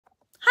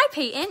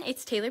Peyton.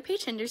 It's Taylor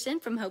Paige Henderson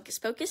from Hocus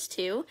Pocus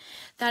 2.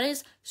 That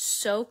is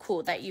so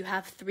cool that you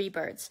have 3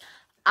 birds.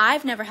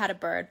 I've never had a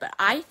bird, but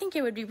I think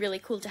it would be really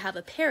cool to have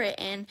a parrot,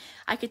 and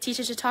I could teach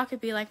it to talk.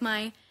 It'd be like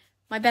my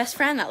best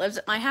friend that lives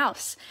at my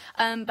house.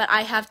 But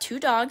I have 2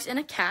 dogs and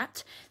a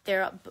cat.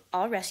 They're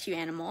all rescue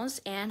animals,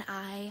 and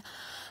I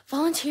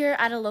volunteer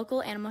at a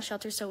local animal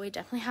shelter, so we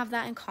definitely have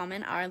that in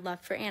common, our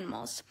love for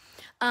animals.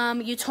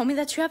 You told me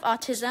that you have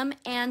autism,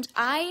 and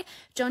I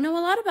don't know a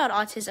lot about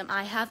autism.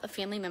 I have a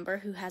family member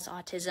who has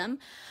autism,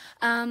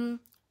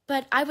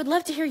 but I would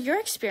love to hear your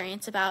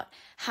experience about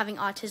having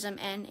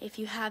autism, and if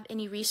you have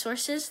any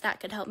resources that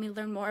could help me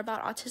learn more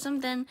about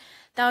autism, then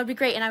that would be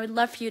great, and I would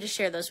love for you to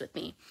share those with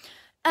me.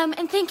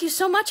 And thank you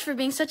so much for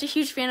being such a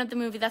huge fan of the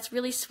movie. That's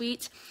really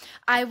sweet.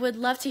 I would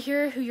love to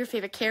hear who your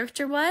favorite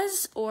character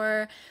was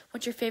or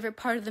what your favorite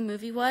part of the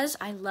movie was.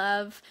 I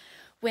love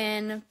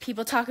when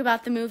people talk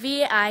about the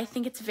movie. I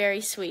think it's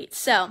very sweet.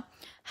 So,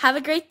 have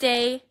a great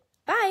day.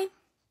 Bye.